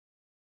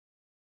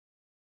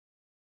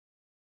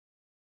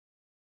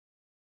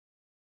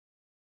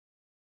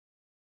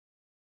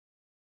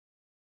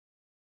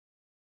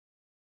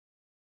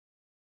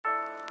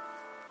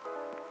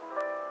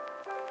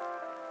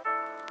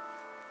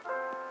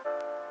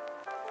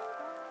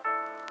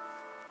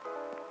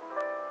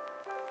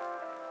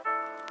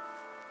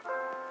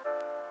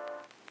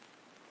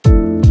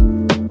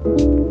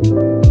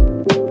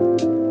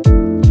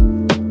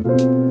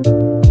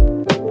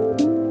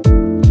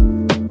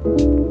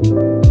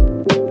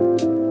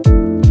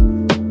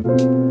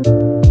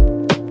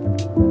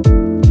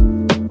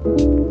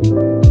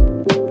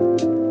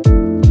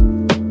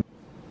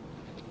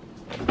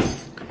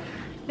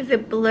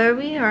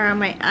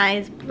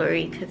eyes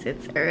blurry because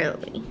it's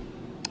early.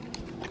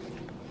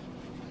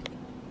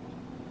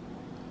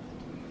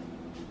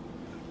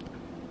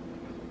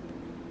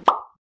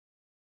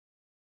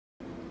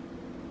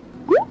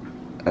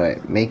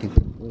 Alright, make it.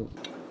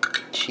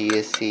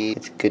 Chia seed,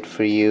 it's good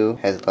for you,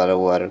 has a lot of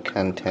water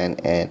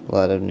content and a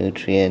lot of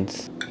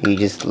nutrients. You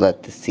just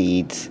let the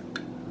seeds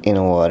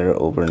in water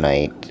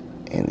overnight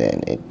and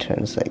then it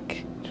turns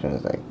like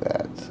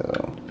that,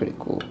 so pretty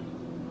cool.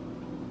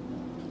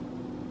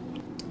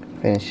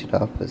 Finish it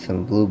off with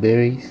some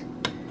blueberries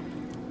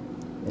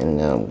and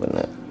now I'm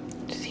gonna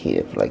just heat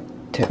it for like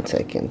 10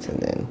 seconds and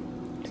then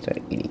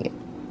start eating it.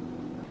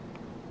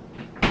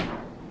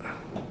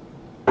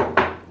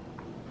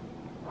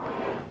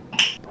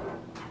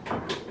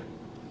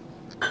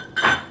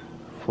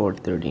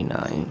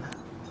 $4.39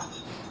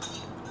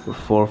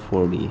 for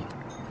 $4.40.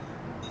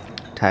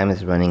 Time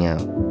is running out.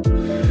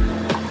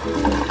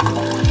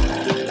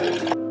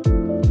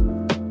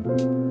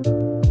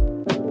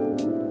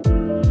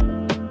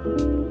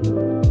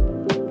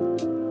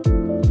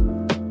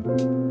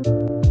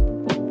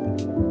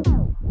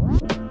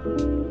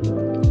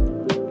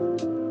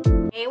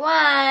 Day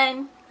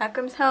one.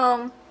 Akram's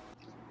home.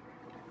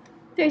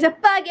 There's a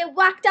bug. It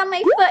walked on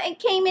my foot and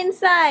came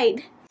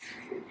inside.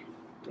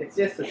 It's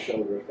just a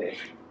silverfish.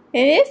 It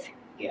is?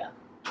 Yeah.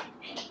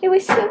 It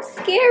was so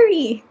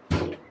scary.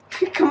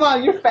 Come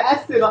on, you're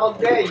fasting all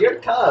day. You're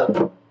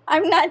tough.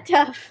 I'm not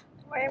tough.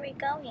 Where are we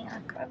going,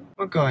 Akram?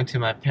 We're going to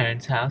my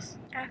parents' house.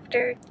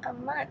 After a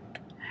month.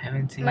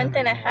 Haven't seen Month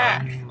them and a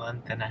half. 1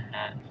 month and a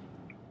half.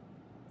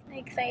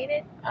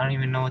 Excited? I don't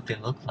even know what they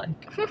look like.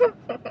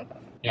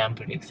 Yeah, I'm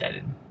pretty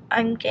excited.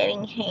 I'm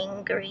getting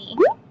hangry.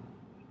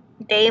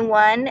 Day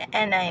one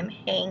and I'm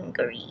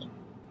hangry.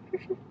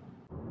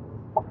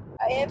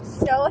 I am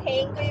so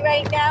hangry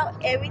right now.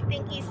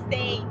 Everything he's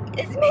saying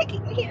is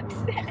making me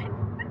upset.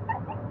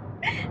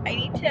 I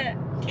need to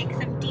take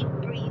some deep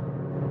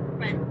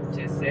breaths.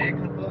 Just say a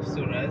couple of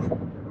surahs.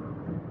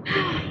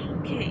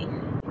 Okay.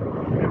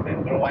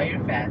 Remember why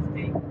you're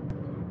fasting.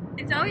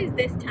 It's always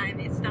this time.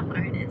 It's the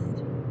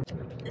hardest.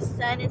 The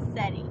sun is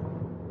setting.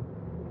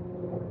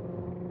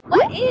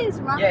 What is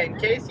Ramadan? Yeah, in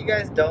case you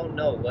guys don't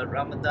know what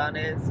Ramadan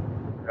is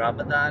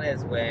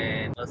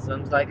when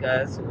Muslims like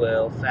us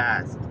will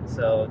fast.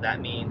 So that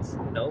means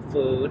no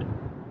food,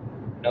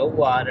 no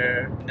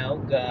water, no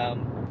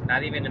gum,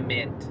 not even a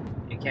mint.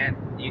 You can't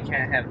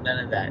have none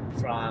of that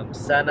from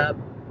sunup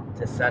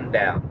to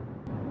sundown.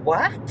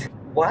 What?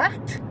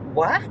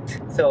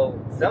 So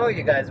some of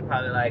you guys are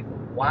probably like,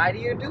 why do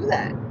you do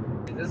that?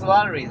 There's a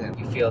lot of reasons.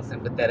 You feel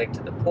sympathetic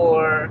to the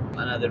poor.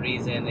 Another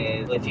reason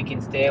is if you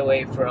can stay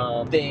away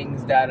from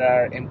things that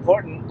are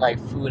important, like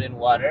food and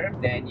water,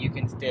 then you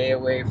can stay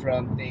away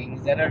from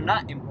things that are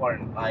not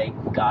important, like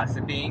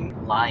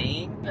gossiping,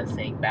 lying,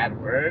 saying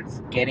bad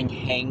words, getting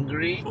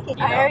hangry.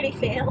 I already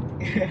failed.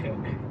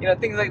 You know,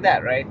 things like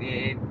that, right?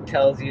 It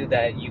tells you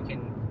that you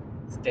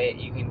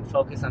can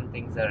focus on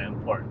things that are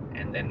important,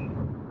 and then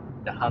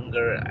the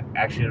hunger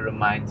actually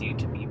reminds you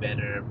to be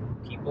better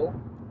people,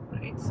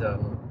 right?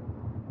 So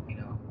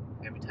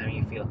every time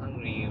you feel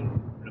hungry, you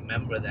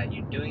remember that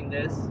you're doing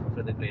this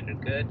for the greater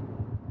good,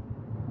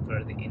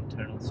 for the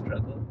internal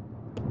struggle.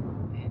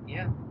 And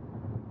yeah,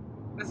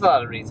 there's a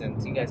lot of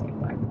reasons. You guys can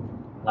find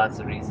lots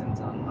of reasons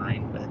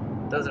online, but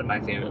those are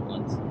my favorite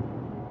ones.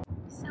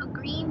 So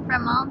green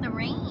from all the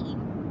rain.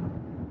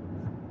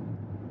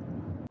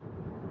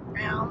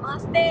 We're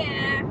almost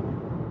there.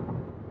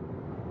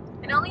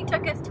 It only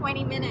took us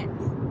 20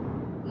 minutes.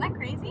 Isn't that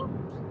crazy?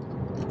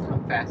 I'm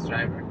a fast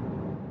driver.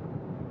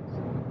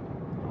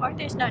 Or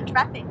there's no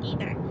traffic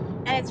either.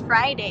 And it's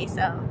Friday,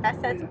 so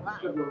that says a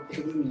lot.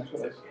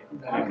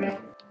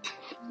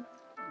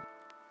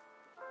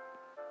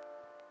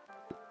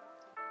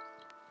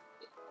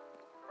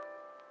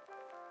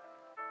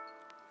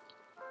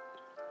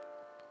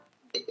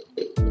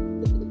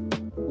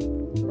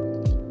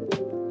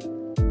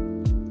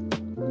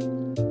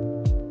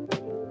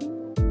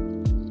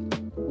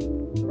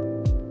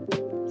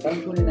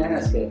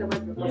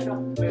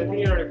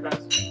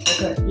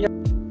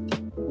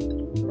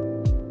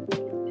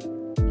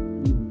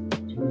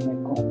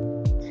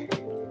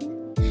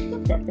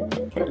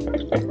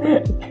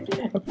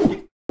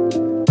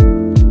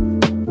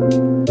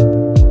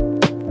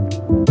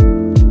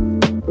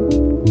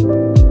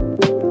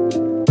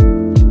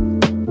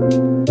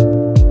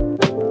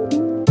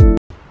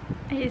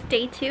 It is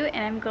day 2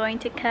 and I'm going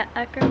to cut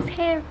Akram's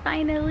hair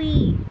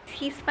finally.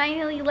 He's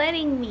finally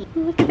letting me.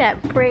 Look at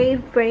that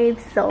brave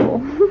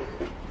soul.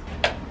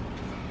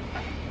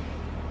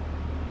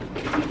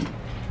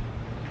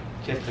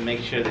 Just to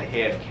make sure the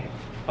hair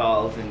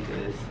falls into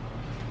this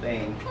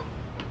thing.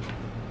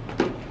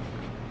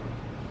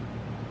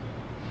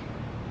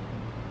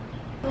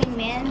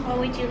 Man, what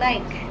would you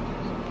like?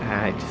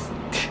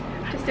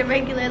 Just a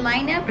regular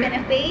lineup and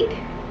a fade?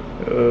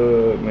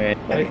 Oh man,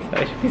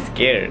 I should be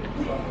scared.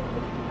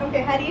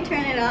 Okay, how do you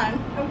turn it on?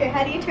 Okay,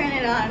 how do you turn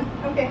it on?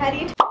 Okay, how do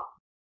you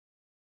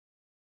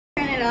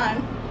turn it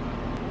on?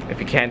 If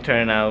you can't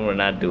turn it on, we're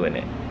not doing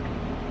it.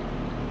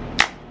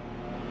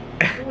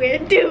 We're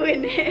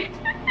doing it.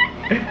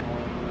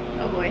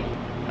 Oh boy.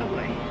 Oh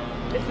boy.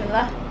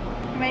 Bismillah.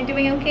 Am I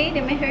doing okay?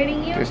 Am I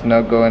hurting you? There's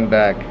no going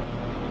back.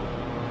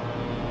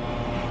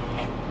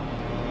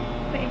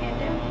 Put your hand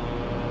down.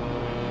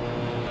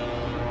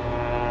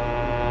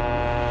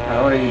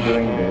 How are you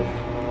doing this?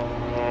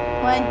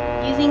 What?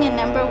 Using a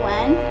number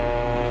 1?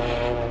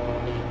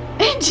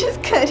 And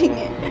just cutting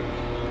it.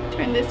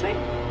 Turn this way.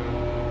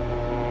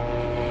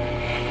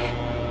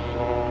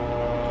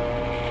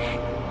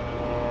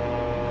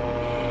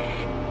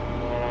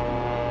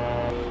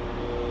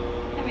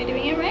 Am I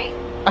doing it right?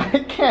 I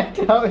can't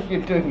tell if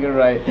you're doing it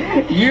right.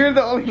 You're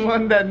the only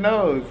one that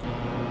knows.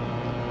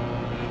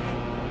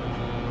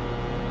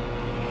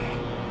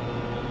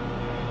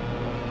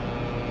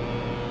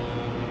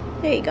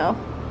 There you go.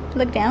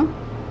 Look down.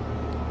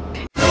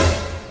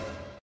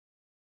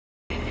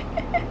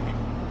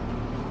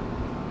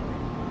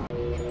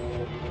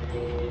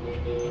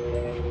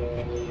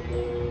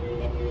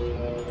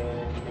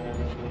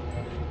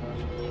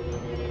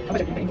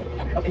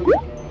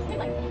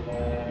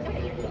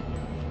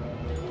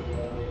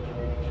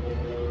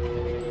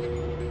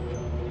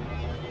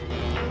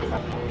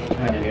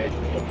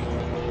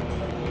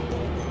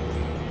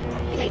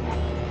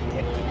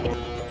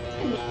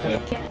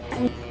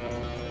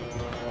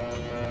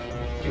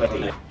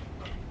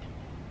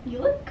 You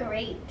look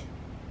great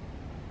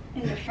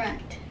in the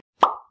front.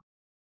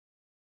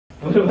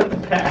 What about the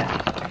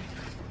back?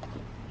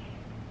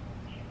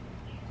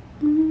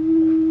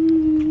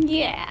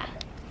 Yeah.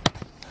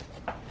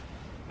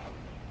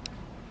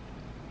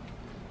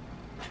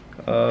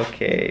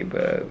 Okay,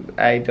 but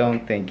I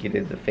don't think you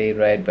did the fade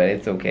right, but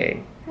it's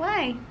okay.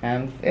 Why?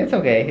 It's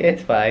okay,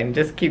 it's fine.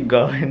 Just keep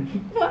going.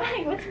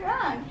 Why? What's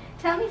wrong?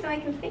 Tell me so I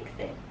can fix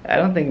it. I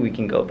don't think we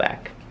can go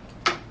back.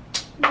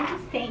 I'm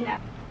just saying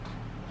that.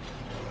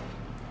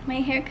 My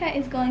haircut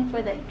is going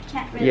for the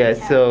can't really Yeah,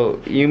 tell.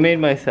 so you made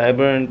my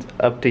sideburns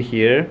up to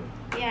here.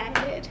 Yeah,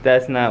 I did.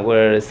 That's not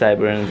where the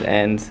sideburns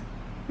ends.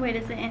 Where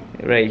does it end?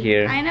 Right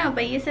here. I know,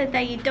 but you said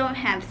that you don't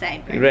have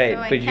sideburns. Right,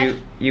 so I but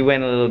can't... you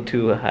went a little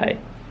too high.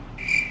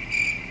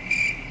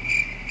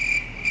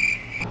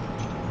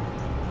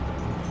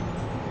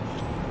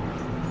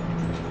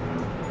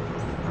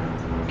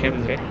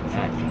 Okay.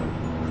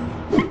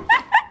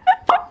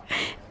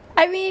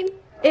 I mean,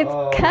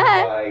 it's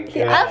cut.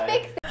 I'll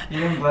fix it. You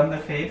didn't blend the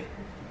fade?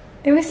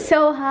 It was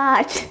so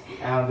hot.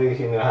 I don't think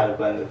you know how to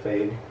blend the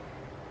fade.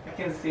 I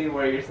can see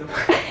where you're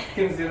supposed to. I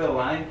can see the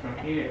line from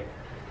here.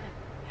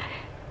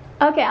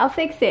 Okay, I'll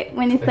fix it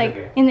when it's like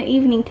okay. in the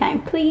evening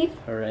time, please.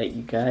 Alright,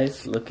 you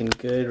guys, looking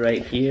good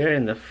right here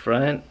in the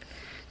front.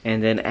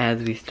 And then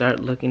as we start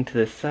looking to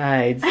the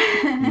sides,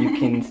 you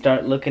can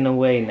start looking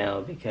away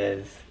now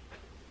because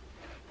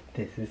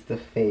this is the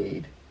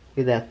fade.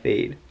 Look at that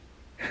fade.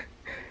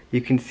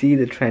 You can see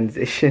the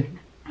transition.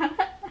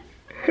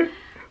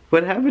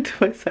 What happened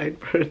to my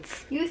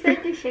sideburns? You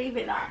said to shave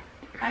it off.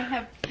 I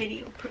have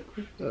video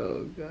proof.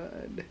 Oh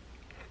god.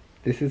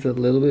 This is a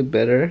little bit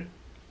better.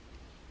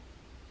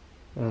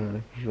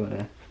 If you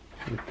wanna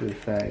look to the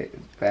side,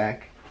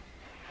 back,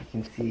 you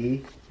can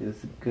see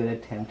there's a good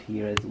attempt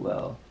here as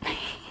well.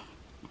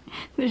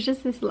 There's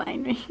just this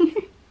line right here.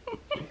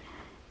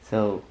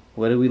 So,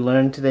 what did we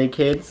learn today,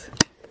 kids?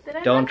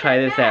 Don't try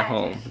this at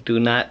home. Do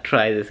not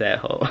try this at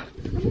home.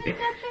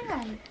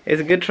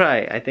 It's a good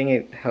try. I think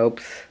it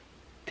helps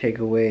take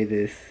away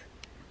this,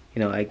 you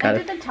know, I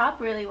did the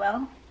top really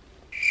well.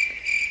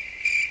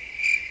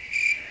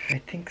 I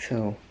think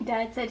so.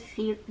 Dad said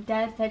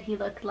he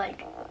looked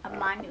like a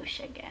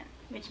Manush again,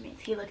 which means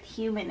he looked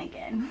human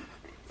again.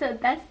 So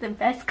that's the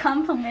best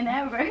compliment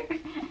ever.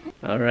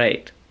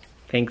 Alright.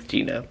 Thanks,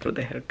 Gina, for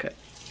the haircut.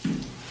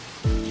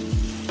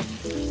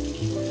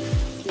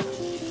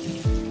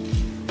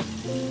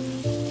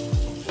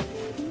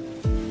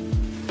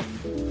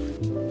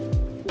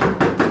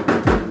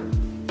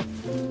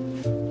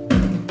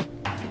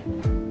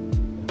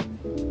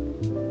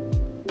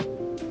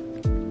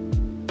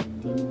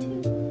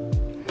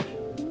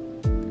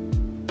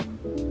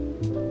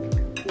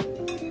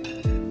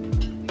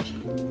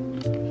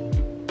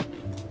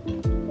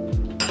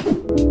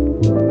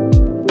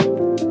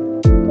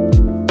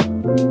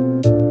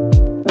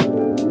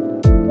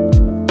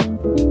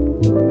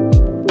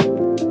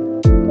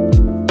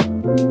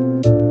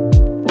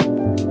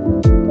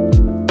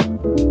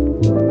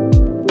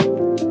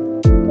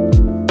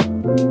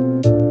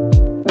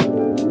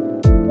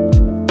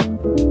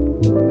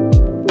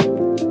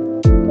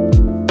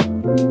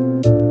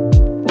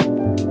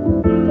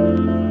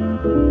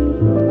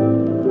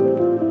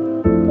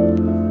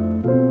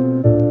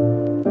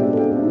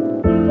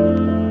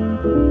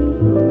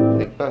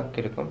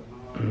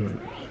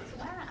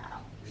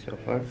 So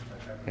far,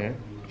 yeah.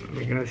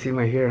 You cannot see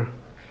my hair.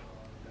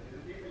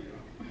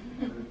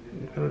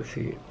 You cannot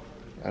see it.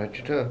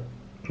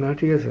 না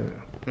ঠিক আছে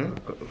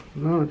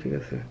না ঠিক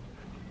আছে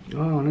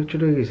অনেক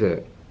ছোট হয়ে গেছে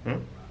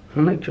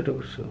অনেক ছোট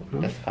করছো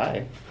That's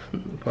 5.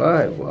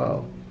 5 wow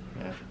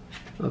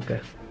okay.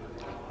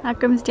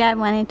 Akram's dad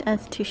wanted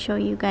us to show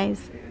you guys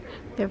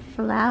their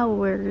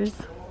flowers.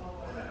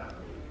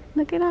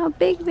 Look at how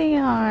big they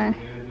are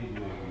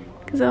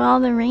because of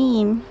all the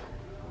rain.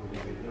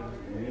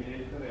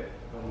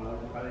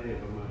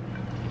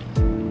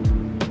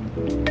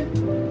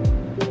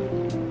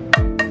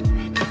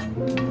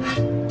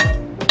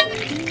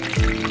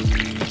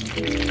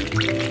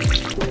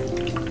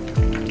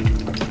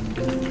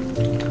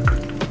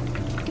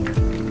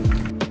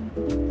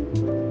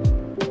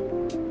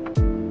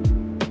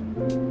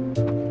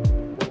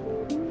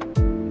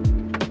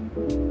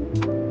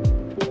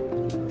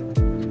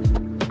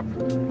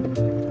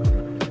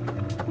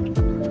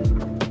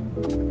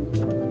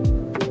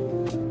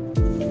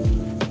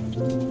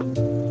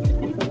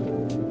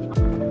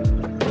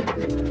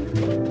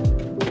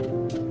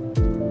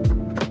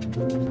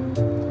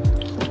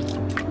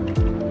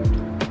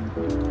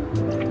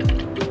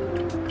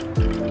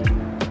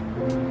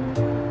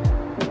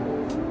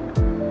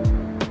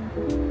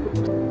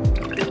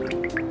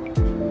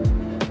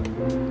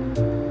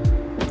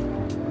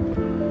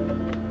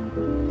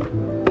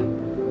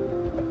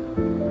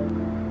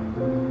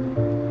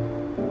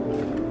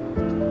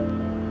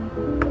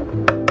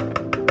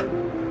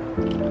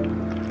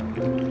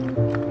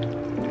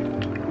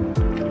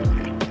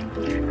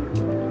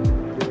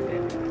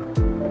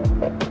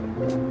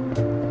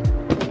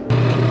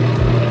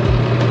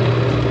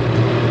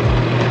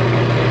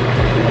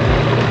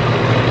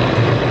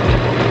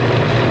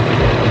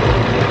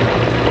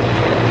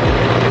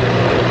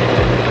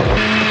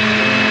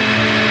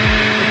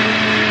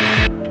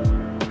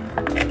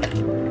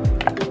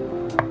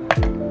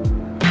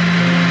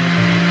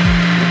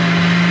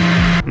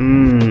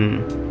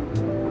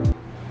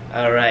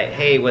 Alright,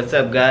 hey, what's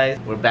up guys?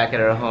 We're back at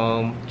our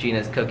home.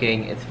 Gina's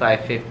cooking. It's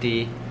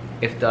 5:50.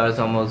 Iftar's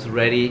almost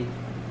ready.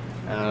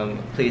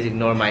 Please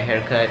ignore my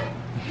haircut.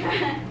 Your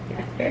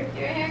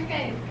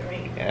haircut is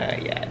great.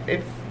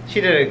 Yeah,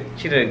 she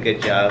did a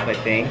good job, I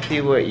think.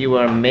 See what you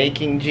are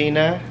making,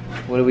 Gina?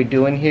 What are we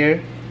doing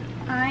here?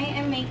 I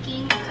am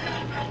making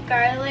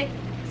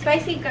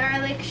spicy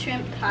garlic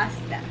shrimp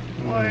pasta.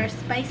 Or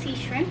spicy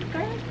shrimp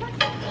garlic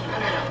pasta? I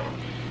don't know.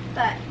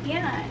 But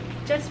yeah,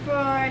 just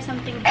for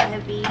something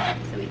heavy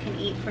so we can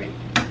eat for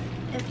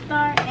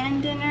Iftar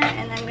and dinner,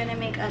 and I'm gonna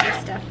make other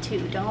stuff too,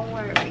 don't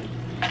worry.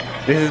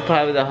 This is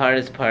probably the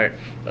hardest part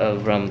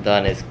of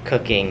Ramadan, is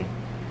cooking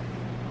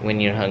when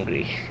you're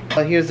hungry.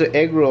 Here's the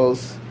egg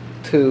rolls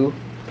too.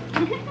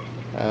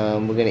 We're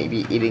gonna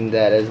be eating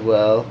that as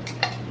well.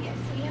 Yes,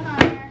 we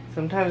are.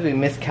 Sometimes we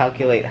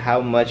miscalculate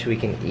how much we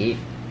can eat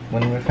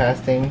when we're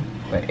fasting,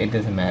 but it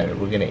doesn't matter.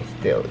 We're gonna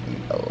still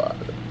eat a lot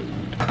of food.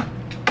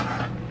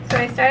 So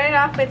I started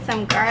off with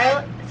some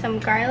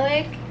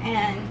garlic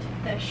and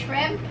the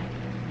shrimp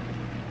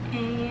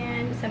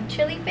and some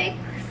chili flakes.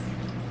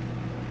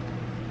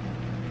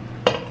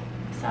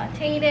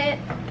 Sauteed it,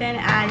 then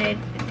added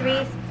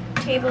 3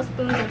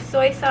 tablespoons of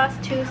soy sauce,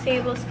 2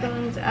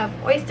 tablespoons of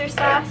oyster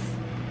sauce,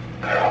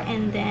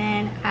 and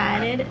then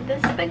added the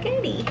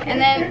spaghetti. And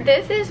then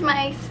this is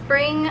my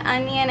spring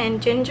onion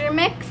and ginger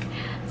mix.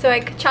 So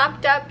I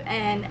chopped up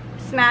and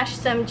smashed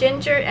some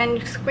ginger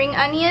and spring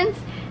onions,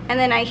 and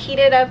then I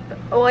heated up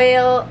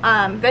oil,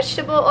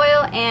 vegetable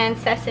oil and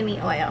sesame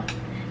oil.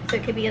 So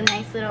it could be a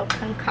nice little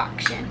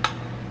concoction.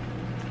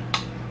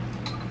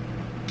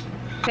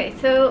 Okay,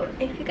 so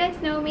if you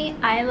guys know me,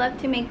 I love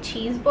to make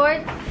cheese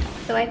boards.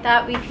 So I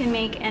thought we could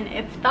make an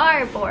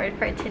iftar board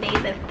for today's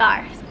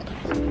iftar.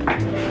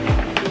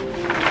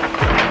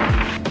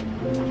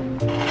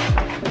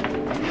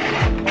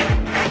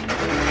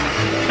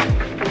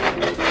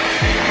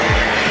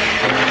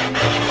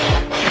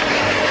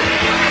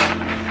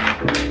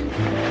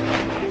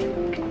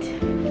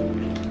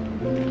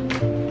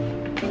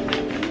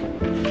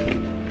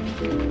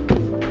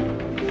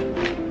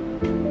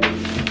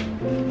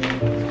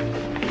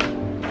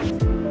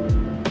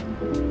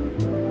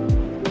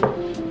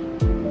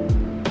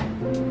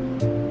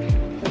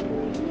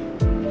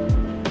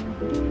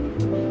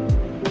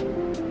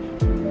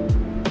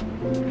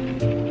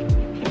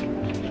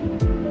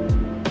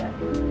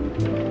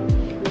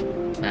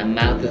 My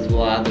mouth is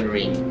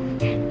watering.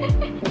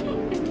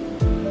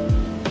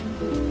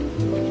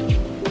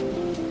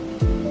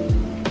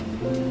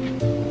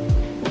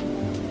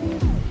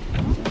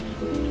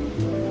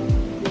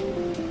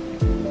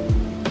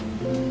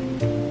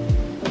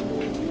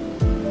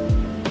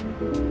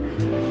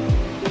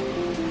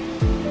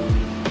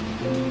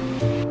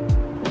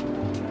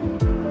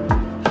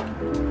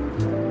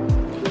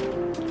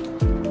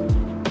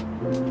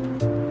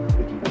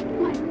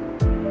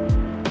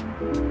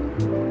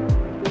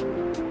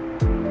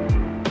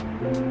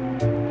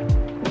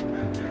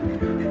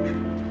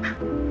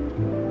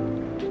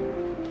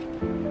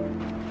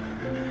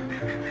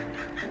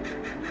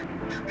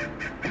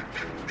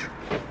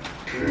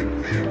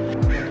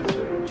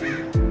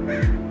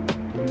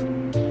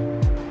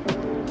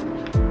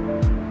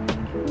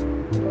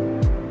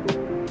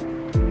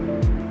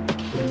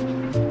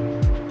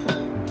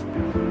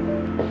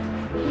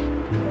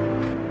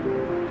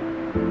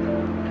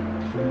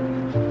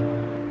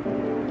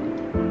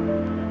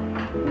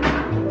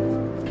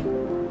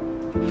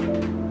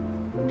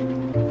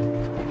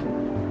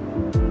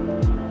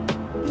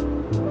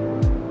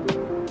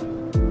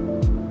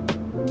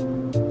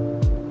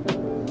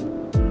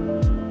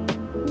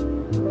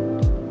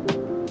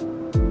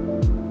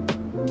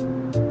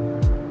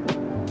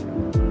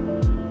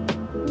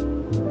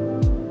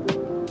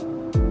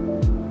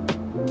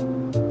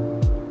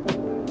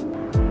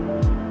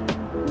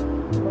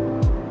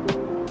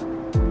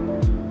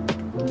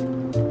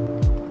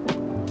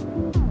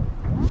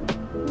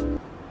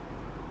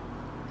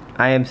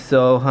 I am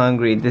so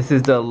hungry. This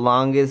is the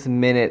longest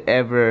minute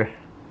ever.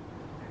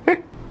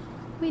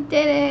 We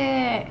did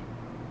it!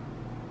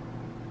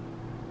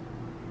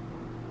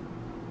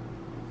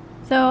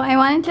 So I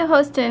wanted to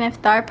host an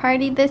iftar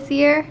party this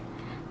year.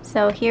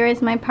 So here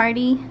is my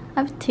party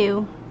of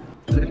 2.